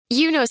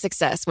You know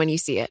success when you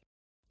see it.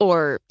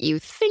 Or you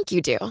think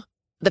you do.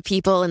 The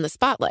people in the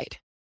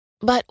spotlight.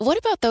 But what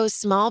about those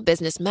small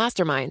business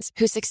masterminds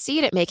who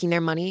succeed at making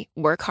their money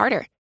work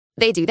harder?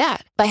 They do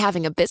that by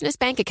having a business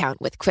bank account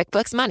with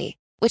QuickBooks Money,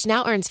 which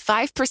now earns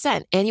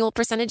 5% annual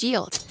percentage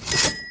yield.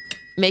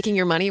 Making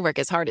your money work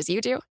as hard as you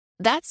do?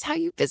 That's how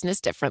you business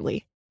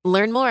differently.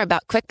 Learn more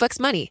about QuickBooks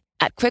Money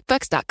at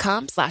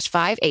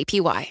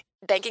quickbooks.com/5APY.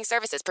 Banking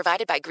services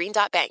provided by Green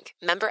Dot Bank.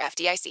 Member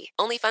FDIC.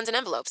 Only funds and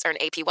envelopes earn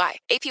APY.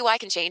 APY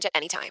can change at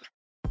any time.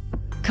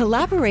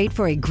 Collaborate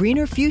for a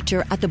greener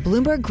future at the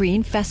Bloomberg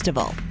Green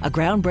Festival, a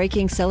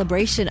groundbreaking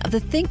celebration of the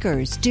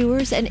thinkers,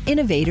 doers, and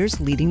innovators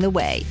leading the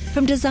way.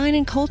 From design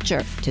and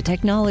culture to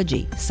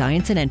technology,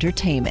 science, and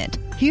entertainment.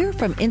 Hear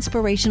from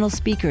inspirational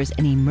speakers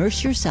and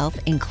immerse yourself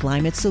in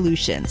climate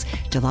solutions.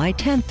 July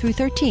 10th through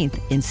 13th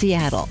in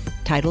Seattle.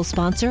 Title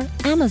sponsor,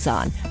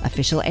 Amazon.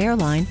 Official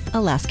airline,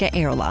 Alaska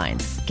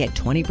Airlines. Get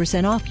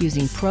 20% off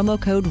using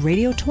promo code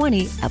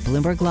radio20 at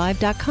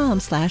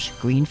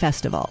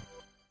bloomberglive.com/greenfestival.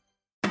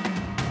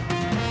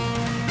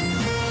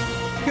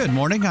 Good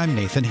morning, I'm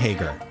Nathan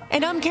Hager.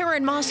 And I'm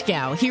Karen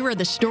Moscow. Here are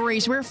the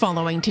stories we're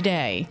following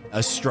today.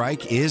 A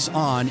strike is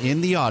on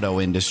in the auto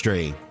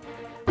industry.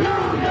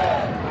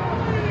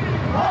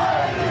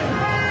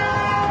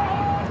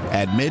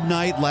 At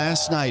midnight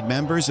last night,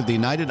 members of the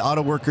United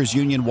Auto Workers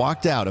Union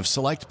walked out of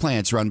select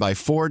plants run by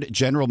Ford,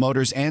 General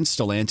Motors, and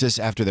Stellantis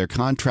after their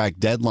contract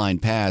deadline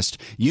passed.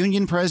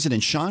 Union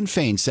President Shawn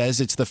Fain says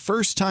it's the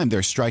first time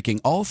they're striking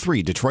all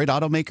three Detroit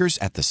automakers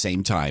at the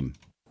same time.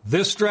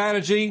 This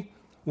strategy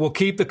will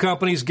keep the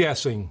companies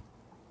guessing.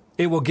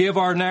 It will give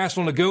our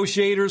national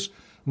negotiators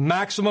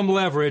maximum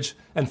leverage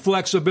and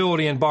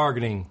flexibility in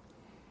bargaining.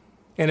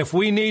 And if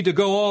we need to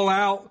go all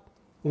out,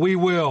 we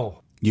will.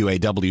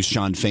 UAW's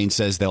Shawn Fain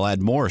says they'll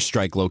add more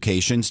strike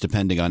locations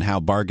depending on how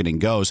bargaining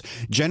goes.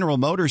 General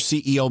Motors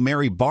CEO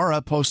Mary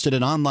Barra posted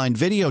an online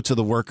video to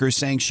the workers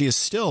saying she is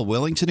still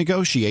willing to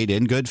negotiate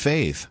in good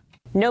faith.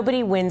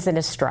 Nobody wins in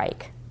a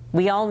strike.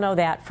 We all know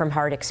that from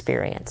hard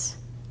experience.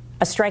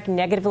 A strike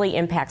negatively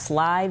impacts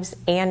lives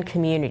and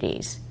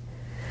communities.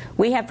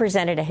 We have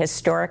presented a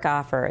historic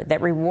offer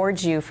that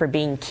rewards you for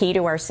being key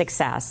to our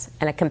success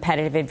and a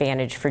competitive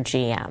advantage for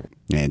GM.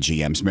 And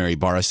GM's Mary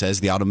Barra says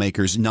the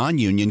automaker's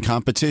non-union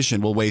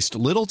competition will waste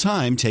little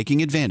time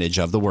taking advantage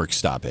of the work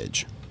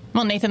stoppage.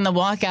 Well, Nathan, the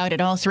walkout at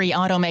all three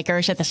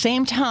automakers at the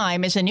same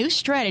time is a new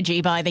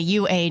strategy by the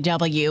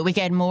UAW. We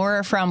get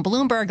more from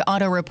Bloomberg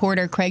auto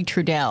reporter Craig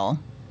Trudell.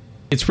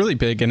 It's really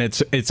big, and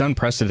it's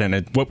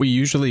unprecedented. What we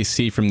usually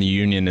see from the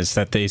union is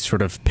that they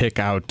sort of pick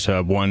out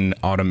one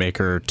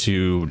automaker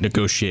to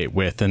negotiate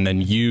with and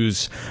then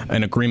use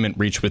an agreement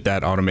reached with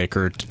that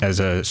automaker as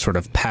a sort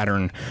of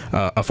pattern,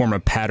 a form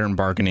of pattern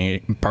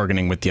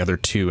bargaining with the other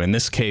two. In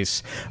this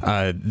case,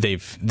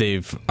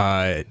 they've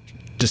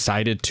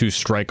decided to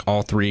strike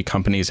all three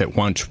companies at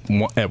once,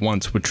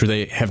 which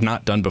they have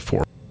not done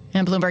before.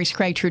 And Bloomberg's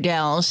Craig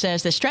Trudell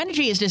says the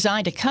strategy is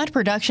designed to cut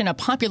production of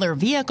popular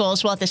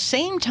vehicles while at the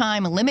same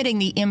time limiting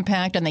the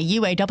impact on the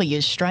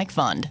UAW's strike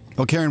fund.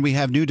 Well, Karen, we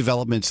have new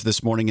developments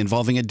this morning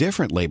involving a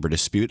different labor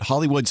dispute.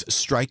 Hollywood's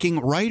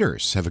striking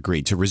writers have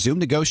agreed to resume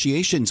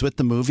negotiations with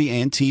the movie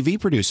and TV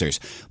producers.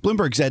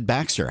 Bloomberg's Ed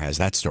Baxter has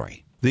that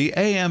story. The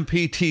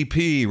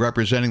AMPTP,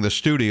 representing the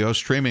studio,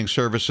 streaming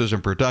services,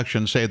 and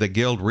production, say the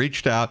Guild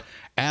reached out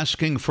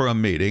asking for a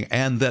meeting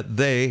and that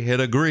they had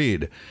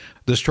agreed.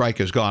 The strike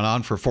has gone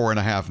on for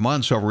 4.5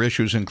 months over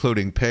issues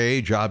including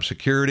pay, job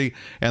security,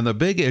 and the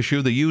big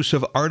issue, the use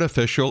of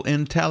artificial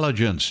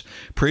intelligence.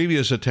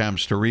 Previous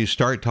attempts to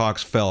restart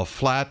talks fell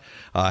flat.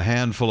 A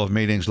handful of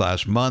meetings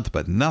last month,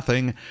 but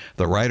nothing.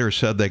 The writers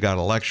said they got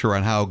a lecture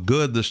on how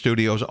good the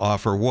studio's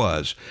offer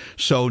was.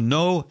 So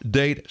no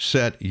date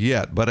set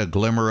yet, but a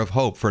glimmer of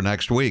hope for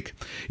next week.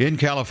 In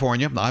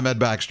California, I'm Ed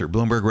Baxter,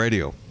 Bloomberg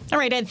Radio. All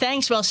right, Ed,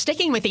 thanks. Well,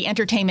 sticking with the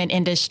entertainment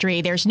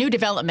industry, there's new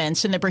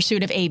developments in the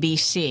pursuit of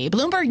ABC.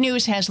 Bloomberg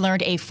News has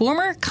learned a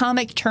former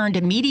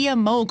comic-turned-media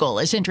mogul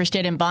is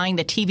interested in buying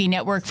the TV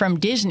network from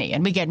Disney.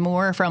 And we get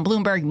more from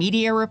Bloomberg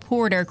media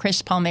reporter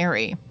Chris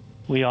Palmieri.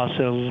 We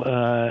also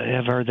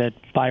have heard that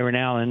Byron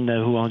Allen,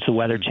 who owns the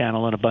Weather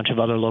Channel and a bunch of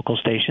other local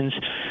stations,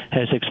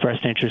 has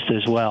expressed interest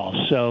as well.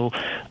 So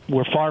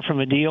we're far from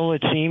a deal,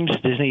 it seems.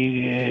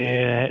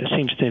 Disney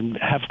seems to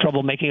have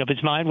trouble making up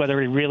its mind whether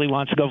it really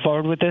wants to go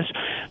forward with this,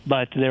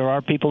 but there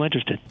are people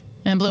interested.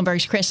 And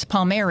Bloomberg's Chris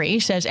Palmieri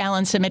says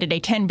Allen submitted a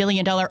 $10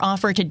 billion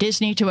offer to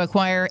Disney to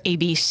acquire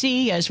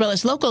ABC, as well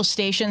as local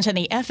stations and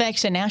the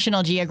FX and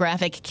National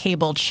Geographic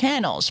cable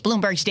channels.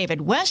 Bloomberg's David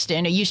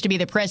Weston, who used to be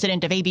the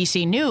president of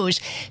ABC News,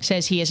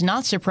 says he is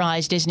not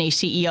surprised Disney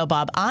CEO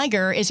Bob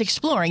Iger is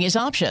exploring his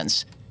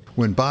options.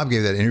 When Bob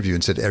gave that interview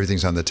and said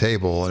everything's on the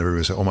table, and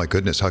everybody said, oh my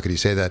goodness, how could he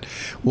say that?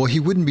 Well, he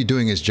wouldn't be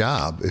doing his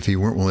job if he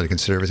weren't willing to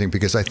consider everything,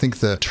 because I think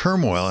the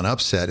turmoil and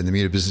upset in the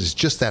media business is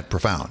just that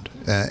profound.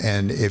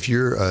 And if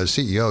you're a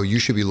CEO, you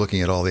should be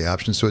looking at all the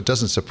options, so it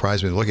doesn't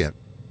surprise me to look at.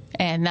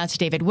 And that's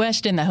David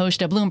Weston, the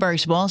host of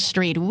Bloomberg's Wall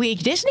Street Week.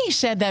 Disney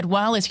said that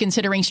while it's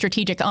considering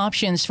strategic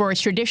options for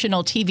its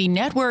traditional TV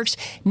networks,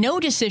 no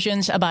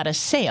decisions about a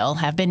sale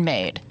have been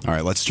made. All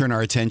right, let's turn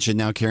our attention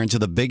now, Karen, to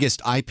the biggest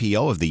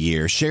IPO of the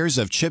year. Shares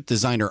of chip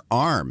designer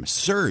ARM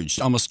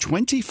surged almost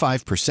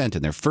 25%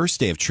 in their first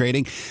day of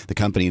trading. The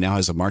company now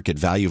has a market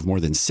value of more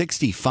than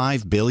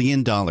 $65 billion.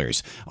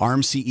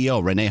 ARM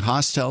CEO Rene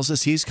Haas tells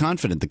us he's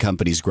confident the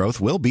company's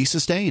growth will be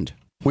sustained.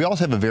 We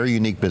also have a very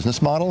unique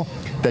business model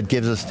that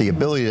gives us the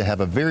ability to have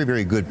a very,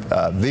 very good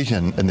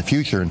vision in the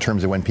future in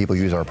terms of when people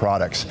use our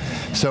products.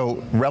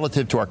 So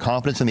relative to our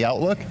confidence in the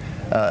outlook,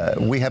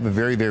 we have a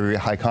very, very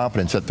high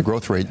confidence that the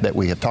growth rate that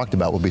we have talked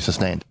about will be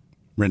sustained.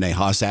 Rene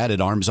Haas added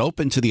ARM's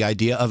open to the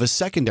idea of a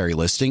secondary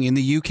listing in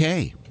the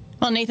UK.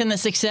 Well, Nathan, the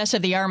success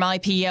of the ARM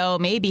IPO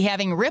may be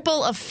having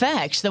ripple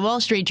effects. The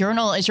Wall Street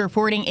Journal is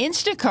reporting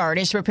Instacart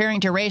is preparing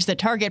to raise the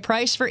target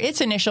price for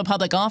its initial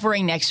public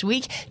offering next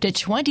week to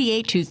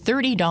 $28 to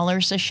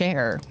 $30 a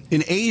share.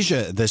 In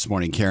Asia this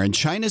morning, Karen,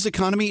 China's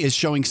economy is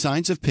showing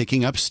signs of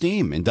picking up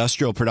steam.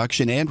 Industrial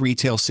production and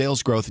retail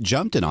sales growth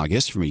jumped in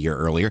August from a year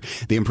earlier.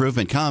 The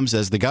improvement comes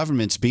as the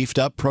government's beefed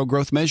up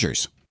pro-growth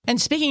measures. And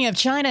speaking of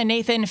China,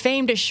 Nathan,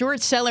 famed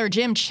short seller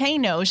Jim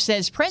Chanos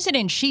says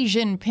President Xi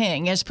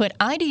Jinping has put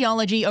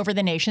ideology over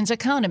the nation's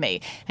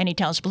economy. And he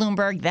tells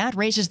Bloomberg that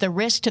raises the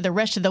risk to the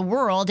rest of the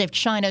world if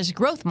China's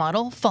growth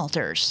model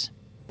falters.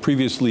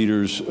 Previous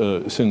leaders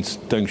since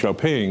Deng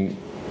Xiaoping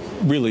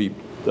really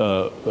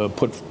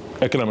put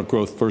economic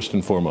growth first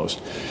and foremost.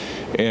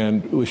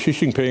 And with Xi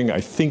Jinping,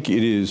 I think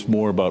it is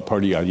more about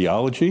party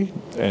ideology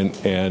and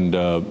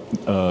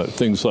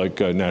things like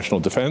national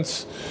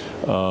defense.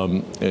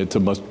 It's a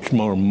much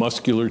more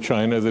muscular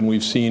China than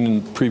we've seen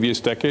in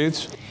previous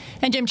decades.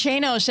 And Jim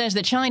Chanos says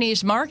the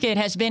Chinese market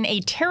has been a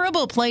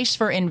terrible place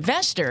for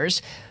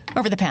investors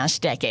over the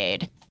past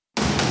decade.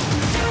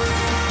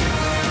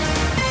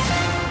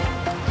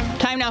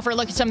 Time now for a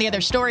look at some of the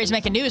other stories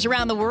making news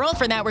around the world.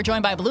 For that, we're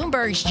joined by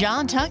Bloomberg's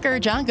John Tucker.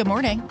 John, good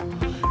morning.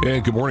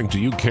 And good morning to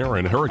you,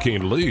 Karen.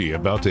 Hurricane Lee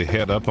about to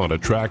head up on a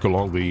track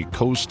along the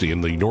coast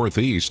in the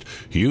northeast.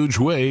 Huge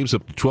waves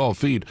up to 12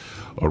 feet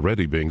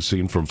already being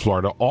seen from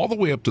Florida all the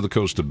way up to the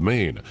coast of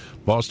Maine.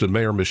 Boston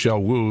Mayor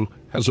Michelle Wu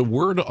has a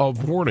word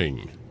of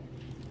warning.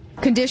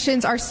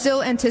 Conditions are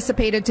still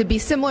anticipated to be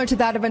similar to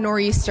that of a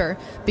nor'easter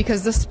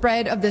because the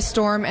spread of the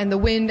storm and the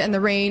wind and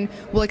the rain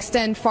will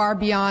extend far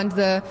beyond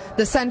the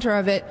center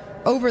of it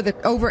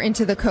over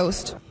into the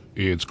coast.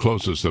 Its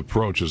closest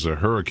approach as a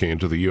hurricane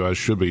to the U.S.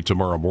 should be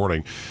tomorrow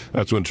morning.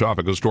 That's when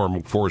tropical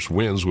storm force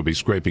winds will be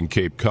scraping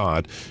Cape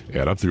Cod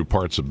and up through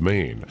parts of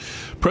Maine.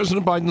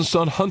 President Biden's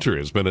son Hunter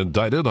has been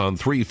indicted on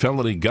 3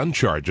 felony gun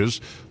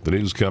charges. The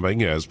news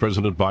coming as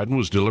President Biden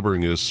was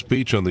delivering his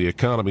speech on the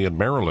economy in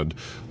Maryland.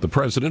 The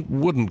president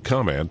wouldn't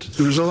comment.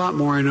 There's a lot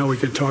more I know we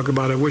could talk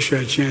about. I wish I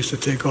had a chance to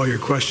take all your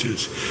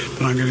questions,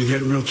 but I'm going to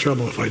get in real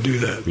trouble if I do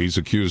that. He's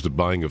accused of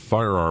buying a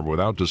firearm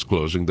without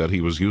disclosing that he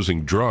was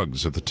using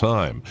drugs at the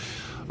time.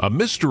 A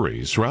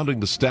mystery surrounding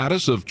the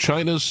status of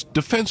China's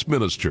defense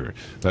minister.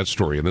 That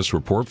story in this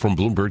report from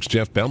Bloomberg's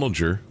Jeff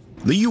Bellinger.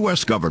 The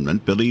U.S.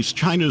 government believes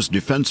China's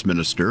defense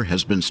minister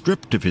has been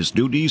stripped of his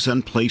duties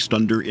and placed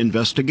under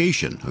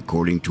investigation,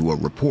 according to a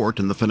report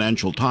in the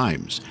Financial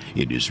Times.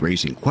 It is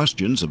raising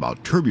questions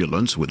about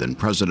turbulence within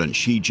President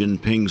Xi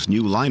Jinping's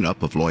new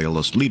lineup of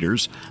loyalist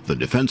leaders. The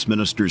defense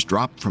minister's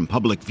drop from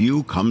public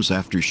view comes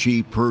after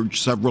Xi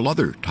purged several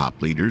other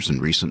top leaders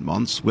in recent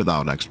months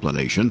without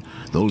explanation.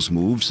 Those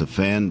moves have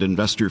fanned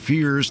investor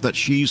fears that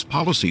Xi's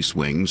policy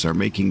swings are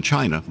making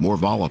China more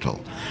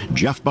volatile.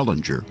 Jeff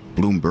Bellinger,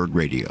 Bloomberg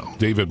Radio.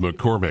 David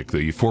McCormick,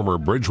 the former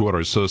Bridgewater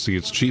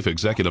Associates chief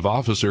executive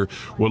officer,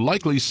 will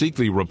likely seek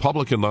the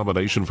Republican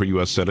nomination for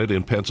U.S. Senate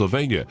in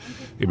Pennsylvania.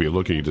 He'll be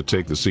looking to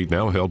take the seat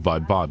now held by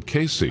Bob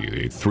Casey,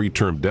 a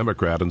 3-term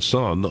Democrat and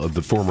son of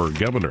the former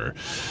governor.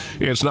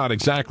 It's not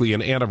exactly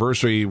an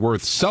anniversary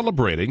worth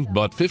celebrating,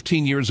 but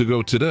 15 years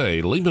ago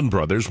today, Lehman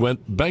Brothers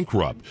went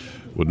bankrupt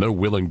with no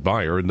willing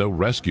buyer and no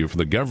rescue from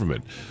the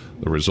government.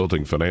 The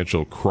resulting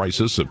financial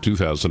crisis of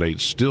 2008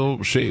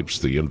 still shapes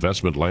the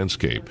investment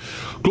landscape.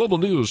 Global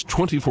news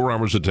 24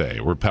 hours a day.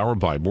 We're powered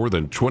by more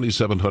than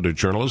 2,700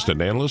 journalists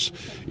and analysts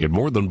in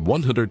more than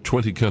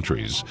 120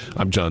 countries.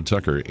 I'm John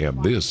Tucker,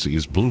 and this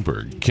is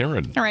Bloomberg.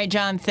 Karen. All right,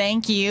 John,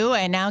 thank you.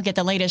 And now get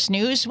the latest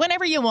news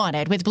whenever you want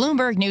it with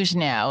Bloomberg News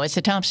Now. It's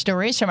the top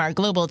stories from our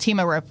global team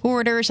of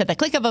reporters at the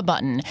click of a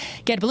button.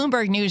 Get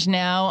Bloomberg News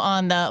Now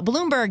on the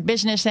Bloomberg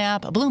Business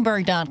app,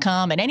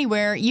 Bloomberg.com, and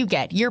anywhere you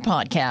get your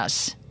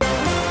podcasts.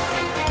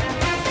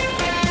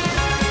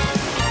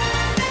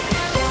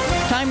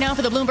 Time now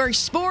for the Bloomberg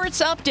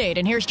Sports Update,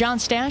 and here's John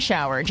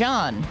Stashower.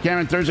 John.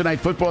 Karen, Thursday Night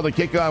Football to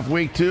kick off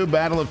week 2.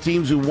 Battle of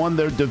teams who won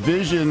their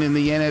division in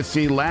the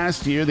NFC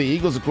last year. The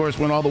Eagles, of course,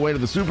 went all the way to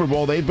the Super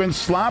Bowl. They've been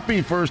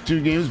sloppy first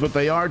 2 games, but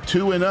they are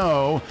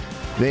 2-0.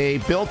 They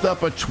built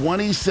up a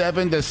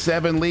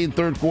 27-7 lead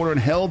third quarter and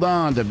held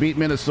on to beat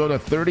Minnesota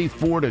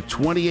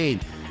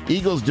 34-28.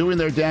 Eagles doing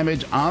their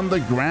damage on the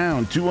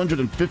ground.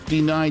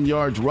 259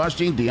 yards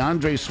rushing.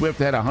 DeAndre Swift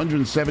had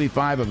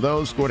 175 of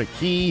those, scored a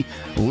key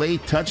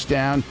late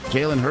touchdown.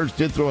 Jalen Hurts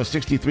did throw a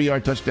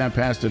 63-yard touchdown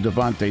pass to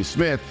Devontae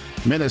Smith.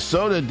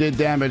 Minnesota did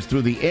damage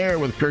through the air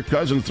with Kirk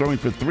Cousins throwing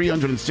for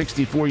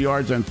 364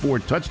 yards and 4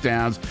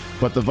 touchdowns.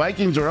 But the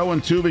Vikings are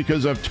 0-2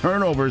 because of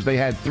turnovers. They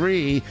had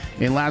 3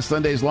 in last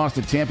Sunday's loss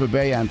to Tampa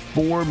Bay and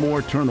 4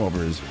 more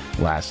turnovers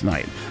last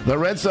night. The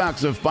Red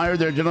Sox have fired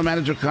their general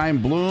manager,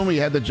 Chaim Bloom. He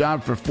had the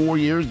job for 4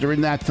 years.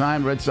 During that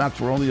time, Red Sox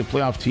were only a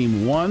playoff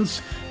team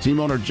once. Team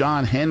owner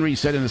John Henry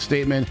said in a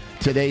statement,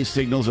 "Today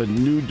signals a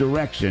new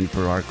direction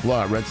for our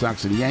club." Red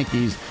Sox and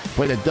Yankees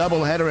played a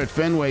doubleheader at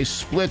Fenway,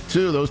 split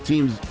 2. Those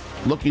teams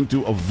looking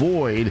to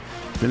avoid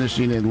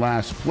finishing in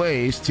last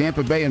place.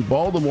 Tampa Bay and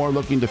Baltimore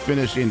looking to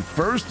finish in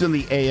first in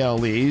the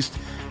AL East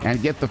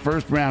and get the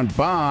first round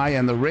bye.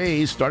 And the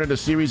Rays started a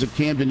series at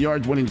Camden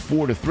Yards, winning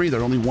 4-3.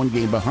 They're only 1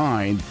 game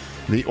behind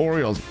the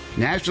Orioles.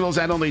 Nationals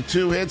had only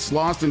 2 hits,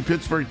 lost in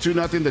Pittsburgh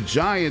 2-0. The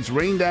Giants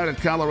rained out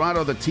at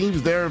Colorado. The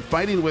teams they're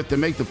fighting with to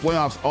make the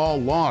playoffs all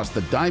lost: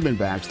 the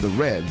Diamondbacks, the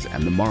Reds,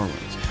 and the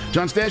Marlins.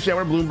 John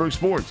Stashower, Bloomberg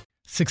Sports.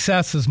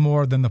 Success is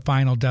more than the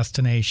final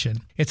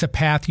destination. It's a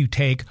path you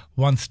take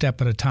one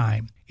step at a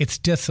time. It's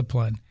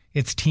discipline,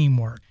 it's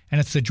teamwork, and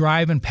it's the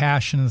drive and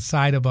passion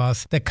inside of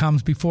us that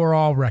comes before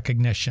all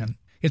recognition.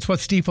 It's what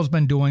Stifel's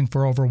been doing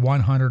for over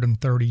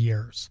 130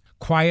 years.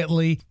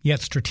 Quietly,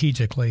 yet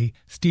strategically,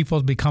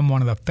 Stifel's become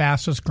one of the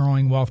fastest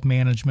growing wealth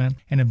management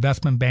and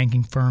investment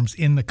banking firms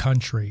in the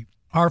country.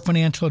 Our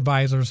financial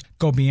advisors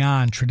go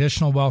beyond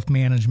traditional wealth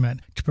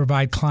management to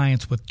provide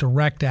clients with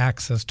direct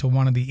access to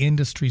one of the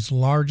industry's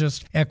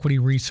largest equity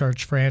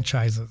research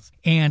franchises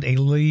and a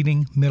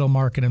leading middle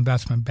market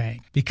investment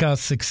bank.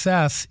 Because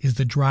success is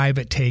the drive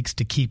it takes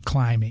to keep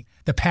climbing,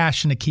 the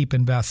passion to keep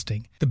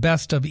investing, the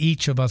best of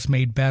each of us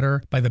made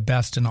better by the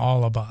best in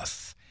all of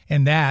us.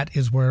 And that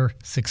is where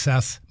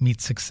success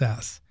meets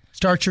success.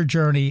 Start your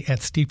journey at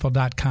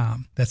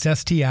Stifel.com. That's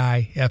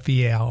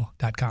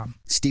STIFEL.com.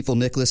 Stifel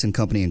Nicholas and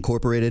Company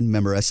Incorporated,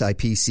 member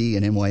SIPC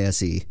and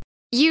NYSE.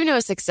 You know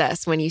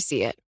success when you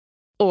see it.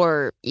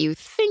 Or you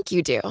think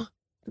you do.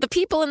 The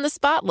people in the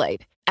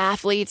spotlight.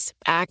 Athletes,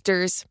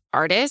 actors,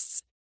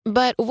 artists.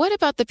 But what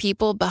about the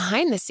people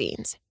behind the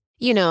scenes?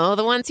 You know,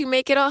 the ones who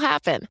make it all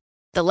happen.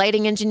 The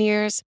lighting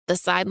engineers, the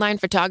sideline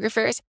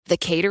photographers, the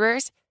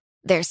caterers.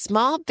 They're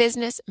small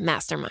business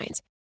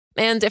masterminds.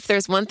 And if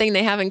there's one thing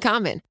they have in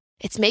common,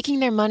 it's making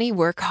their money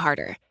work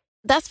harder.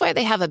 That's why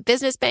they have a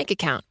business bank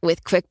account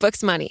with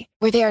QuickBooks Money,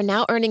 where they are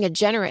now earning a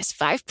generous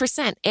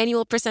 5%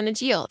 annual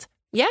percentage yield.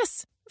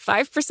 Yes,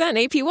 5%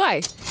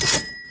 APY.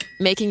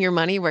 Making your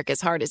money work as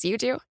hard as you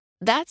do?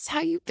 That's how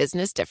you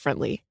business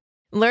differently.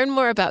 Learn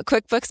more about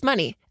QuickBooks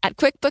Money at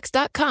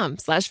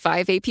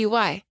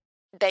QuickBooks.com/5APY.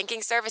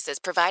 Banking services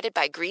provided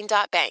by Green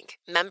Dot Bank,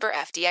 member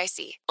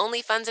FDIC.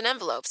 Only funds and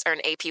envelopes earn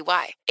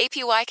APY.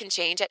 APY can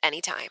change at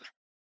any time.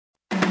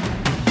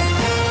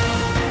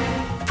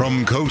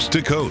 From coast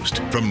to coast,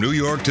 from New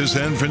York to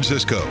San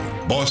Francisco,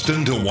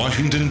 Boston to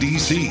Washington,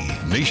 D.C.,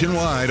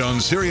 nationwide on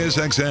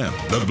SiriusXM,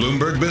 the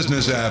Bloomberg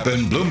Business app,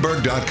 and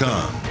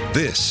Bloomberg.com.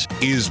 This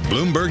is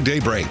Bloomberg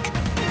Daybreak.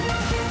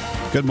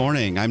 Good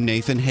morning. I'm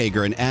Nathan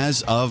Hager, and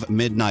as of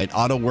midnight,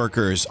 auto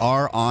workers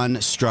are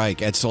on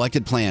strike at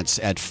selected plants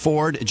at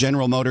Ford,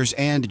 General Motors,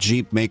 and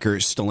Jeep maker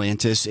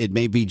Stellantis. It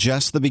may be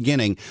just the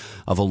beginning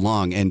of a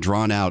long and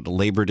drawn-out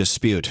labor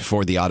dispute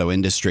for the auto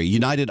industry.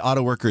 United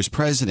Auto Workers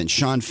President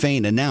Shawn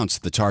Fain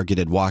announced the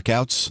targeted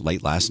walkouts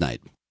late last night.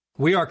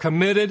 We are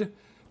committed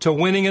to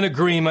winning an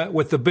agreement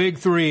with the Big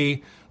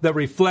Three that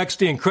reflects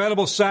the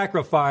incredible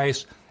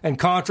sacrifice and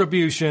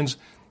contributions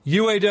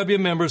UAW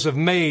members have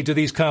made to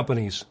these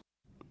companies.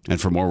 And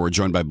for more, we're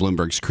joined by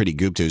Bloomberg's Kriti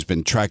Gupta, who's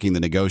been tracking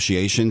the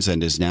negotiations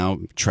and is now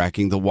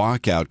tracking the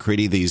walkout.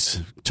 Kriti,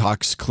 these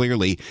talks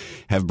clearly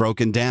have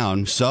broken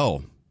down.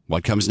 So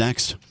what comes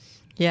next?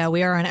 Yeah,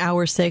 we are on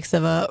hour 6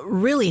 of a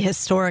really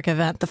historic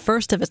event, the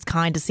first of its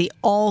kind to see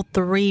all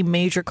 3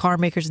 major car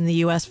makers in the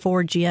U.S.,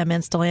 Ford, GM,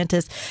 and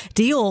Stellantis,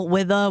 deal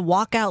with a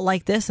walkout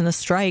like this and a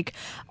strike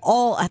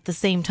all at the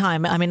same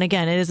time. I mean,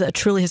 again, it is a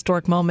truly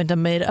historic moment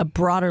amid a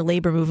broader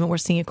labor movement we're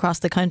seeing across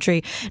the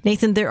country.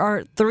 Nathan, there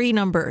are 3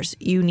 numbers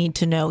you need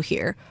to know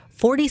here.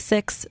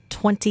 46,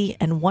 20,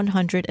 and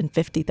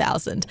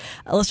 150,000.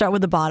 Let's start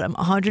with the bottom.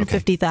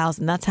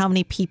 150,000. That's how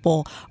many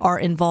people are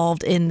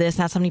involved in this.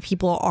 That's how many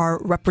people are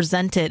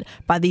represented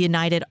by the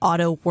United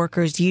Auto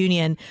Workers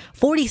Union.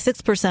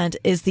 46%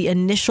 is the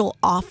initial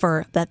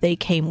offer that they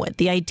came with.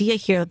 The idea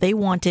here, they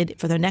wanted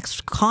for their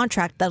next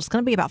contract that was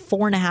going to be about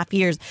 4.5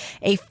 years,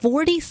 a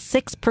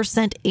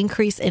 46%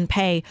 increase in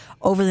pay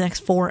over the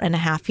next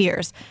 4.5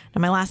 years.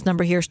 Now, my last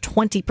number here is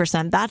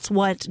 20%. That's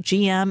what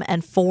GM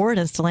and Ford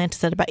and Stellantis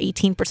said about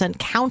 18%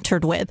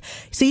 countered with.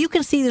 So you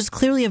can see there's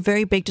clearly a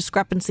very big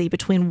discrepancy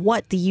between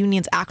what the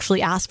unions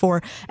actually asked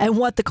for and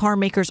what the car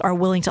makers are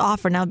willing to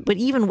offer. Now, but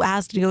even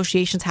as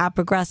negotiations have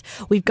progressed,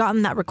 we've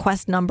gotten that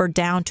request number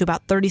down to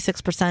about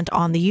 36%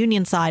 on the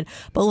union side.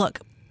 But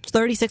look,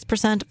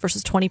 36%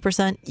 versus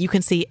 20%, you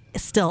can see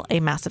still a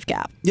massive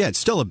gap. Yeah, it's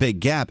still a big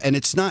gap. And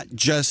it's not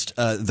just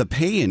the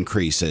pay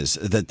increases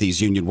that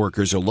these union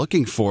workers are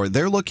looking for.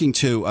 They're looking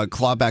to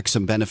claw back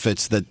some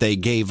benefits that they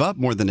gave up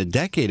more than a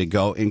decade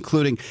ago,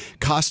 including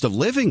cost of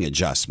living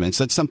adjustments.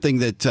 That's something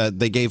that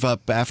they gave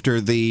up after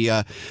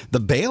the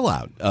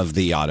bailout of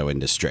the auto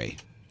industry.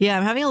 Yeah,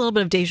 I'm having a little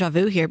bit of deja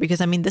vu here because,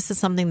 I mean, this is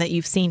something that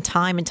you've seen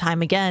time and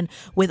time again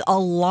with a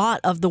lot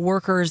of the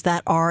workers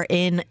that are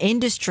in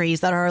industries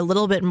that are a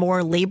little bit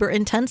more labor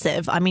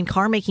intensive. I mean,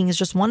 car making is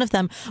just one of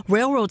them.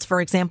 Railroads, for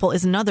example,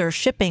 is another.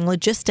 Shipping,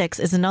 logistics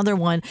is another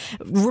one.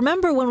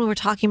 Remember when we were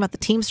talking about the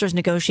Teamsters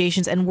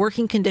negotiations and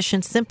working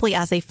conditions simply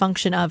as a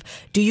function of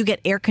do you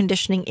get air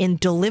conditioning in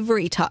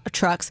delivery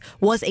trucks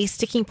was a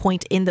sticking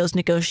point in those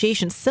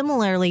negotiations.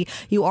 Similarly,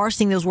 you are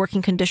seeing those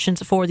working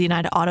conditions for the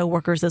United Auto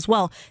Workers as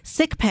well.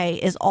 Sick pay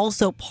is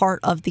also part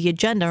of the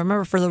agenda.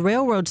 Remember, for the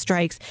railroad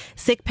strikes,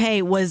 sick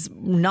pay was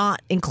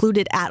not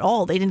included at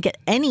all. They didn't get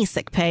any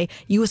sick pay.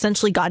 You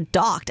essentially got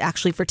docked,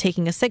 actually, for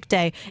taking a sick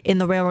day in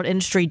the railroad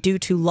industry due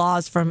to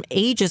laws from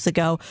ages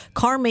ago.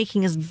 Car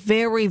making is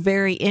very,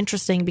 very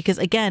interesting because,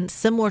 again,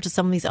 similar to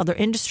some of these other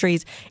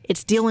industries,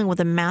 it's dealing with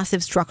a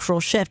massive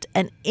structural shift.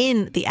 And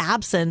in the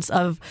absence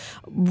of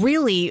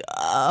really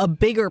a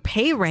bigger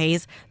pay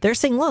raise, they're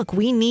saying, look,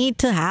 we need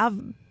to have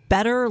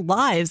better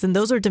lives. And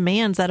those are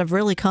demands that have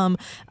really come,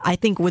 I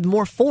think, with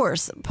more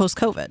force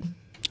post-COVID.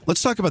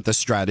 Let's talk about the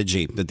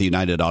strategy that the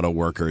United Auto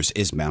Workers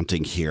is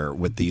mounting here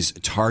with these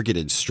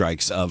targeted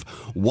strikes of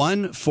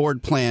one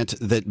Ford plant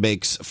that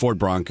makes Ford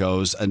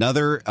Broncos,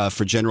 another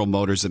for General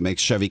Motors that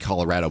makes Chevy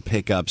Colorado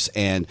pickups,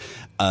 and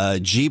a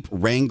Jeep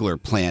Wrangler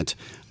plant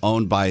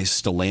owned by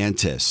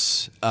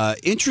Stellantis.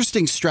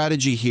 Interesting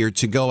strategy here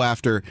to go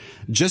after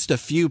just a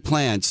few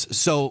plants.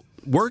 So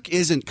work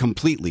isn't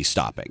completely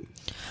stopping.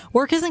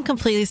 Work isn't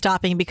completely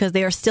stopping because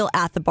they are still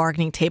at the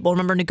bargaining table.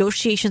 Remember,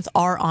 negotiations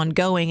are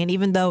ongoing. And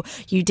even though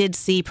you did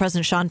see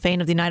President Shawn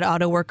Fain of the United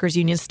Auto Workers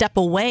Union step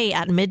away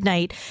at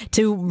midnight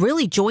to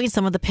really join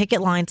some of the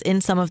picket lines in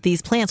some of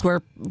these plants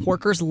where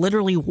workers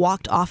literally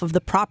walked off of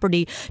the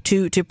property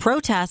to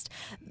protest,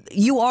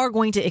 you are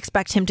going to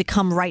expect him to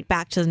come right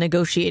back to the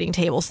negotiating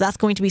table. So that's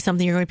going to be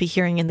something you're going to be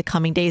hearing in the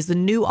coming days, the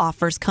new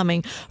offers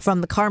coming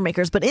from the car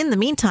makers. But in the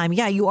meantime,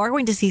 yeah, you are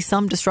going to see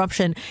some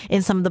disruption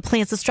in some of the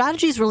plants. The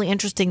strategy is really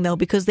interesting, though,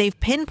 because they've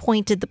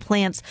pinpointed the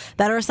plants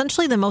that are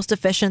essentially the most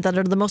efficient, that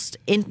are the most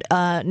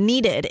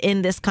needed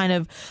in this kind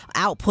of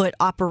output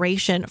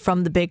operation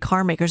from the big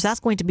car makers. That's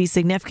going to be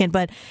significant.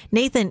 But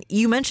Nathan,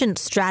 you mentioned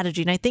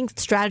strategy, and I think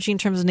strategy in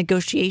terms of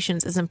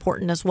negotiations is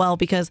important as well,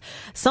 because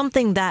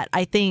something that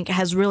I think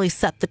has really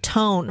set the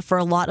tone for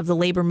a lot of the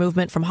labor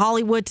movement from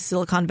Hollywood to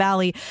Silicon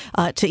Valley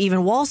to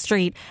even Wall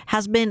Street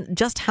has been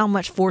just how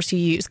much force you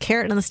use.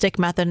 Carrot and the stick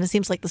method. And it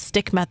seems like the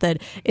stick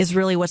method is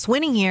really what's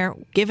winning here,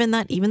 given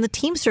that even the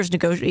Teamsters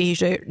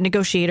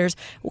negotiators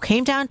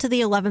came down to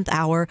the 11th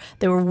hour.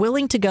 They were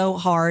willing to go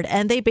hard,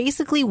 and they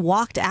basically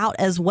walked out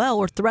as well,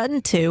 or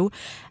threatened to.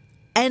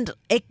 And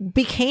it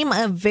became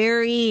a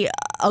very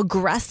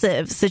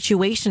aggressive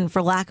situation,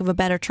 for lack of a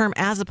better term,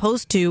 as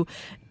opposed to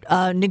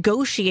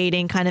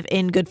negotiating kind of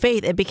in good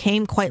faith. It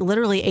became quite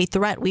literally a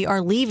threat. We are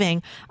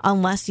leaving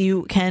unless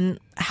you can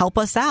help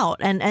us out.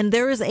 And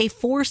there is a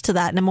force to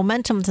that and a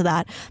momentum to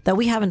that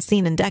we haven't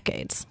seen in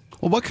decades.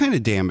 Well, what kind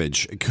of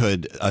damage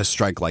could a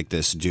strike like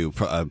this do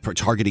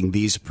targeting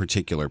these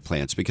particular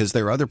plants? Because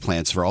there are other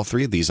plants for all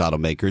three of these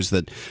automakers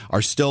that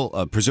are still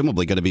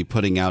presumably going to be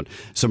putting out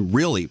some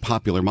really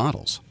popular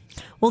models.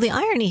 Well, the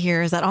irony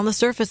here is that on the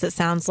surface, it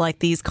sounds like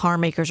these car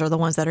makers are the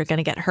ones that are going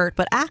to get hurt.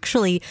 But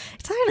actually,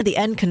 it's kind of the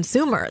end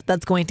consumer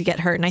that's going to get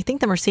hurt. And I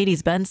think the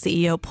Mercedes-Benz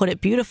CEO put it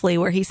beautifully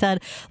where he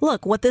said,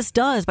 look, what this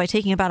does by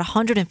taking about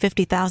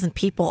 150,000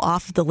 people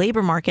off of the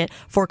labor market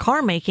for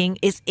car making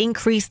is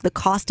increase the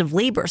cost of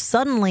labor.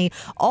 Suddenly,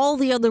 all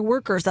the other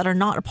workers that are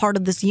not a part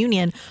of this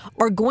union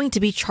are going to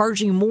be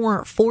charging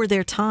more for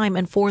their time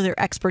and for their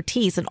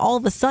expertise. And all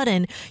of a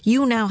sudden,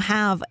 you now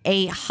have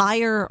a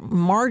higher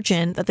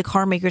margin that the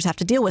car makers have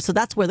to deal with. So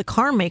that's where the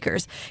car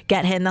makers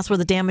get hit, and that's where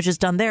the damage is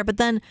done there. But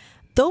then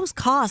those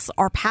costs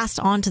are passed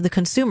on to the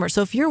consumer.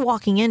 So if you're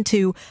walking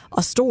into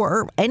a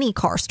store, any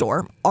car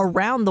store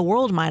around the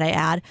world, might I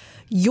add,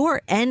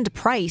 your end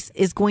price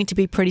is going to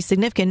be pretty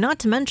significant, not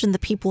to mention the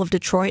people of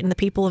Detroit and the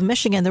people of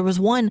Michigan. There was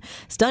one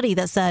study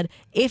that said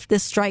if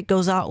this strike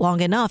goes out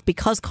long enough,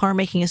 because car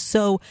making is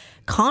so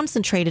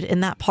concentrated in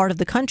that part of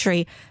the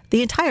country,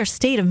 the entire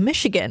state of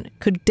Michigan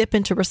could dip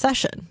into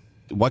recession.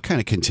 What kind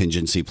of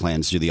contingency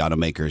plans do the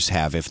automakers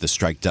have if the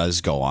strike does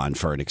go on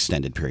for an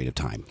extended period of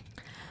time?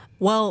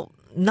 Well,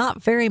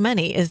 not very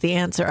many is the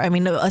answer. I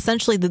mean,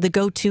 essentially the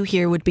go-to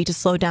here would be to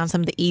slow down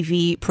some of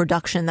the EV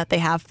production that they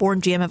have. Ford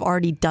and GM have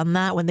already done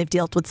that when they've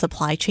dealt with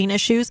supply chain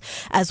issues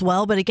as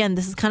well. But again,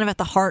 this is kind of at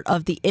the heart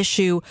of the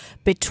issue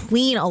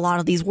between a lot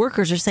of these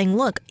workers. They're saying,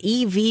 look,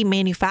 EV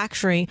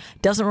manufacturing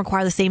doesn't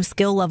require the same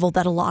skill level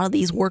that a lot of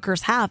these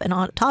workers have. And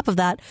on top of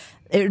that,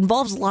 it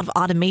involves a lot of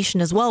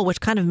automation as well,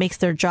 which kind of makes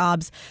their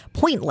jobs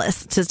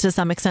pointless to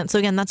some extent. So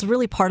again, that's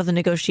really part of the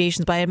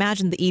negotiations. But I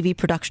imagine the EV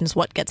production is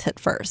what gets hit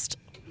first.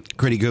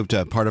 Kriti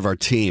Gupta, part of our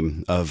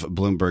team of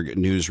Bloomberg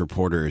News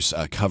reporters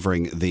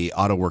covering the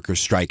auto workers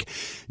strike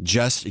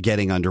just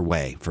getting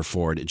underway for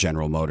Ford,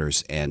 General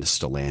Motors, and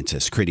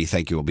Stellantis. Kriti,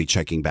 thank you. We'll be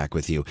checking back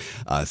with you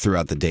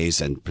throughout the days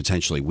and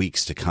potentially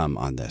weeks to come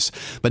on this.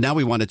 But now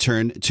we want to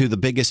turn to the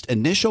biggest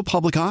initial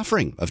public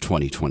offering of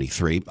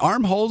 2023,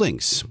 ARM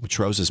Holdings, which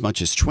rose as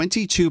much as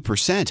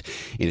 22%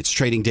 in its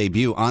trading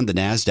debut on the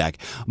NASDAQ.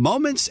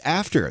 Moments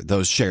after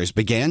those shares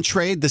began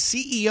trade, the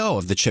CEO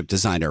of the chip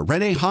designer,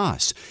 Rene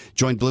Haas,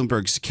 joined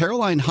Bloomberg's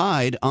Caroline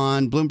Hyde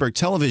on Bloomberg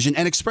Television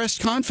and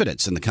expressed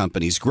confidence in the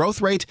company's growth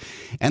rate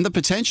and the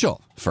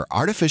potential for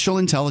artificial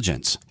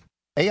intelligence.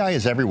 AI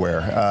is everywhere,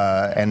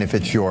 and if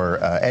it's your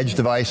edge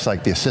device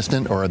like the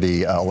Assistant or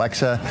the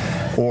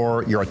Alexa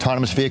or your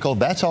autonomous vehicle,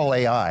 that's all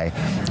AI.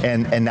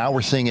 And now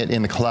we're seeing it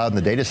in the cloud and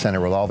the data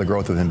center with all the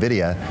growth of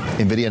NVIDIA.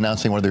 NVIDIA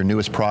announcing one of their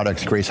newest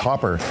products, Grace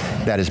Hopper,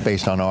 that is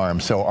based on ARM.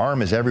 So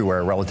ARM is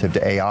everywhere relative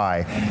to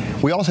AI.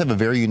 We also have a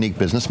very unique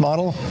business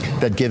model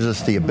that gives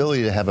us the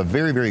ability to have a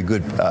very, very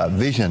good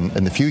vision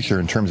in the future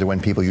in terms of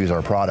when people use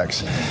our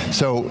products.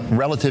 So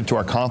relative to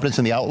our confidence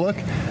in the outlook,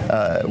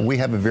 we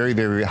have a very,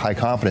 very high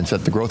confidence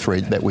that the growth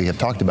rate that we have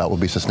talked about will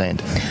be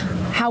sustained.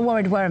 How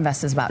worried were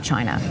investors about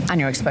China and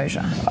your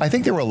exposure? I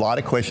think there were a lot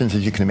of questions,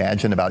 as you can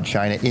imagine, about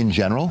China in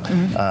general,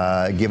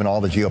 given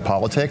all the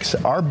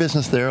geopolitics. Our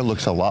business there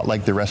looks a lot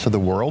like the rest of the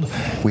world.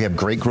 We have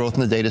great growth in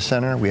the data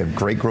center. We have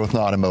great growth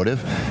in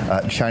automotive.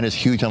 China's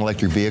huge on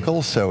electric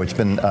vehicles, so it's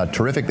been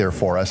terrific there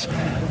for us.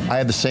 I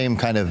have the same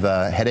kind of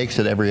headaches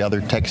that every other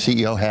tech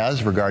CEO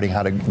has regarding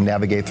how to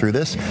navigate through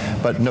this,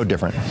 but no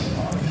different.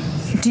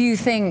 Do you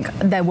think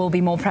there will be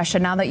more pressure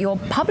now that you're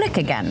public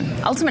again?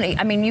 Ultimately,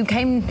 I mean, you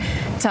came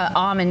to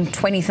ARM in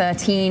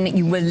 2013.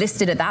 You were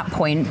listed at that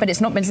point, but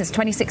it's not been since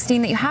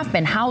 2016 that you have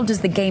been. How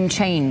does the game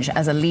change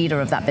as a leader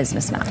of that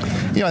business now?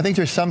 You know, I think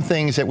there's some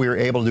things that we were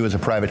able to do as a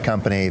private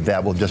company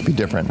that will just be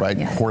different, right?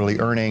 Yeah. Quarterly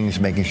earnings,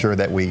 making sure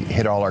that we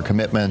hit all our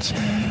commitments.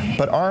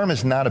 But ARM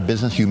is not a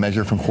business you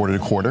measure from quarter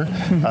to quarter.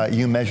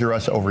 You measure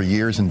us over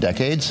years and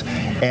decades.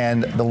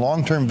 And the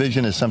long-term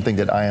vision is something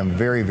that I am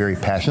very, very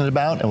passionate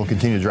about and will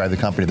continue to drive the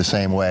company the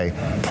same way,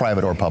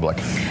 private or public.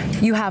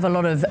 You have a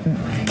lot of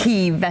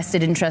key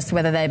vested interests,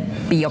 whether they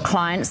be your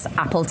clients,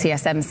 Apple,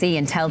 TSMC,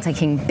 Intel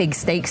taking big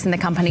stakes in the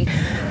company.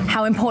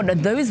 How important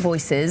are those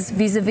voices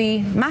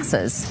vis-a-vis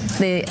Massas,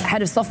 the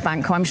head of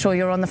SoftBank, who I'm sure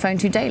you're on the phone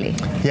to daily?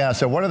 Yeah,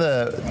 so one of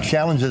the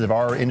challenges of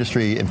our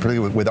industry, and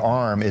particularly with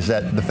ARM, is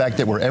that the fact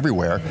that we're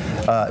everywhere,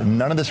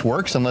 none of this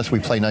works unless we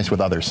play nice with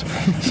others.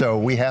 So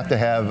we have to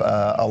have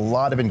a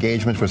lot of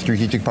engagement with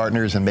strategic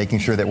partners and making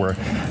sure that we're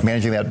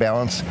managing that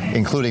balance,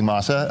 including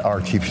Masa,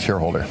 our chief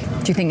shareholder.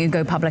 Do you think you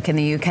go public in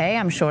the UK?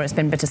 I'm sure it's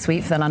been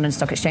bittersweet for the London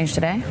Stock Exchange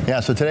today. Yeah,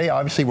 so today,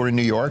 obviously, we're in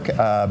New York,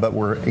 but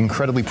we're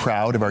incredibly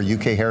proud of our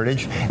UK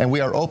heritage, and we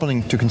are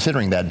open to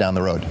considering that down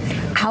the road.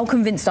 How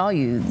convinced are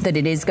you that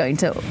it is going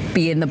to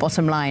be in the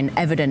bottom line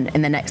evident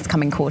in the next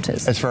coming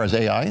quarters? As far as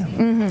AI?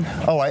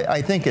 Oh,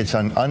 I think it's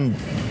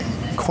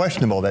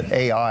unquestionable that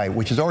AI,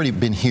 which has already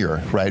been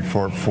here, right,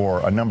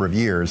 for a number of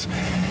years,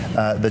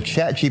 the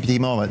ChatGPT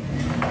moment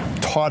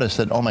taught us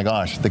that, oh my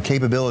gosh, the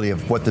capability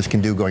of what this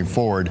can do going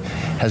forward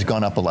has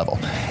gone up a level.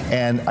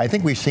 And I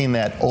think we've seen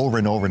that over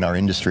and over in our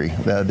industry.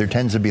 There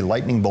tends to be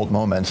lightning bolt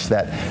moments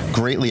that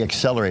greatly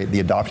accelerate the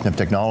adoption of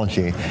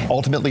technology.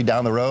 Ultimately,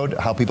 down the road,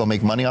 how people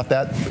make money off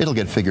that, it'll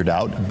get figured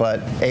out.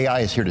 But AI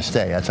is here to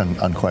stay. That's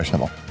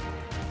unquestionable.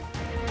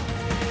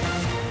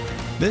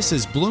 This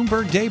is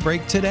Bloomberg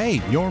Daybreak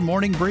Today, your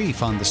morning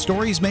brief on the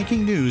stories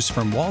making news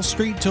from Wall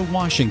Street to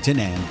Washington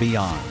and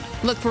beyond.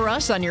 Look for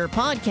us on your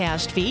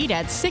podcast feed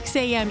at 6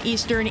 a.m.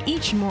 Eastern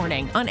each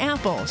morning on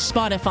Apple,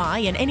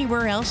 Spotify, and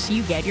anywhere else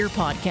you get your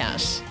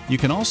podcasts. You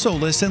can also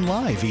listen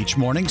live each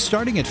morning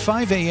starting at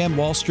 5 a.m.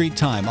 Wall Street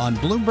time on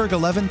Bloomberg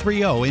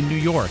 1130 in New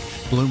York,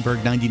 Bloomberg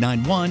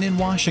 99.1 in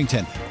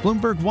Washington,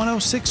 Bloomberg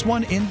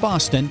 106.1 in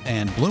Boston,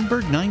 and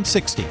Bloomberg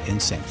 960 in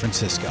San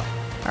Francisco.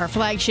 Our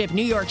flagship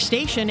New York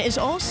station is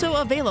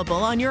also available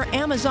on your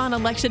Amazon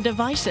Alexa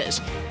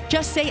devices.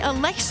 Just say,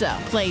 Alexa,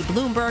 play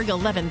Bloomberg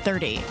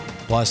 1130.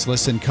 Plus,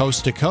 listen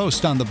coast to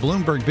coast on the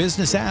Bloomberg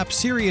Business app,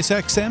 Sirius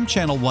XM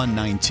Channel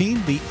 119,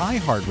 the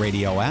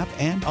iHeartRadio app,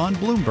 and on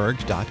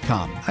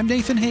Bloomberg.com. I'm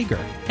Nathan Hager.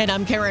 And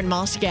I'm Karen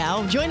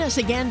Moscow. Join us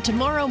again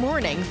tomorrow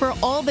morning for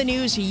all the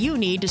news you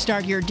need to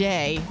start your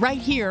day right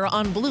here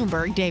on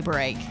Bloomberg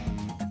Daybreak.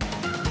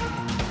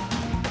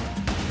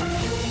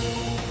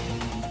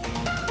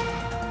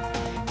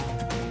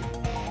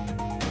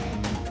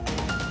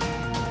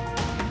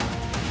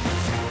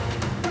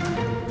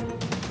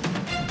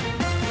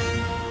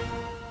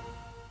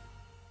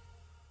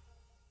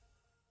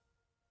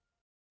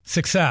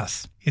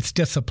 Success. It's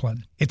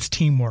discipline. It's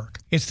teamwork.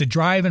 It's the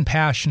drive and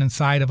passion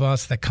inside of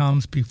us that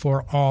comes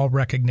before all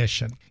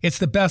recognition. It's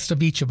the best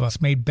of each of us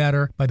made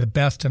better by the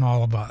best in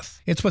all of us.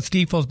 It's what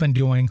Stifel's been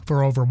doing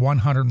for over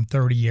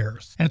 130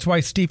 years. And it's why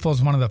Stifel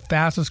is one of the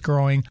fastest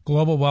growing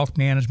global wealth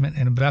management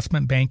and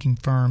investment banking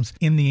firms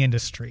in the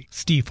industry.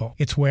 Stifel.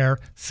 It's where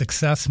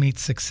success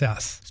meets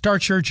success.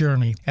 Start your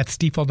journey at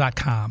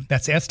stifel.com.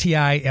 That's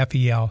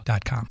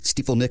STIFEL.com.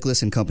 Stifel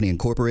Nicholas and Company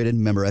Incorporated,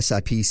 member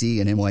SIPC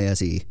and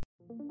NYSE.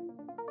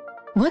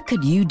 What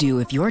could you do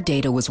if your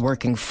data was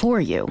working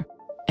for you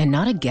and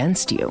not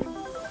against you?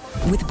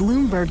 With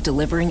Bloomberg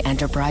delivering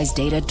enterprise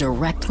data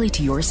directly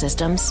to your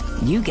systems,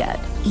 you get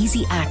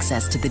easy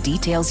access to the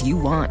details you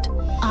want,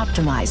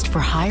 optimized for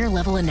higher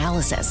level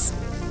analysis,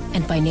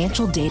 and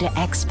financial data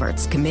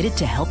experts committed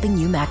to helping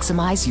you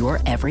maximize your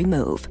every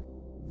move.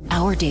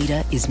 Our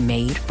data is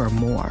made for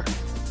more,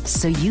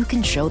 so you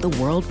can show the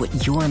world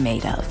what you're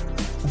made of.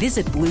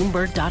 Visit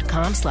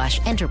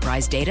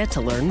Bloomberg.com/enterprise data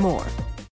to learn more.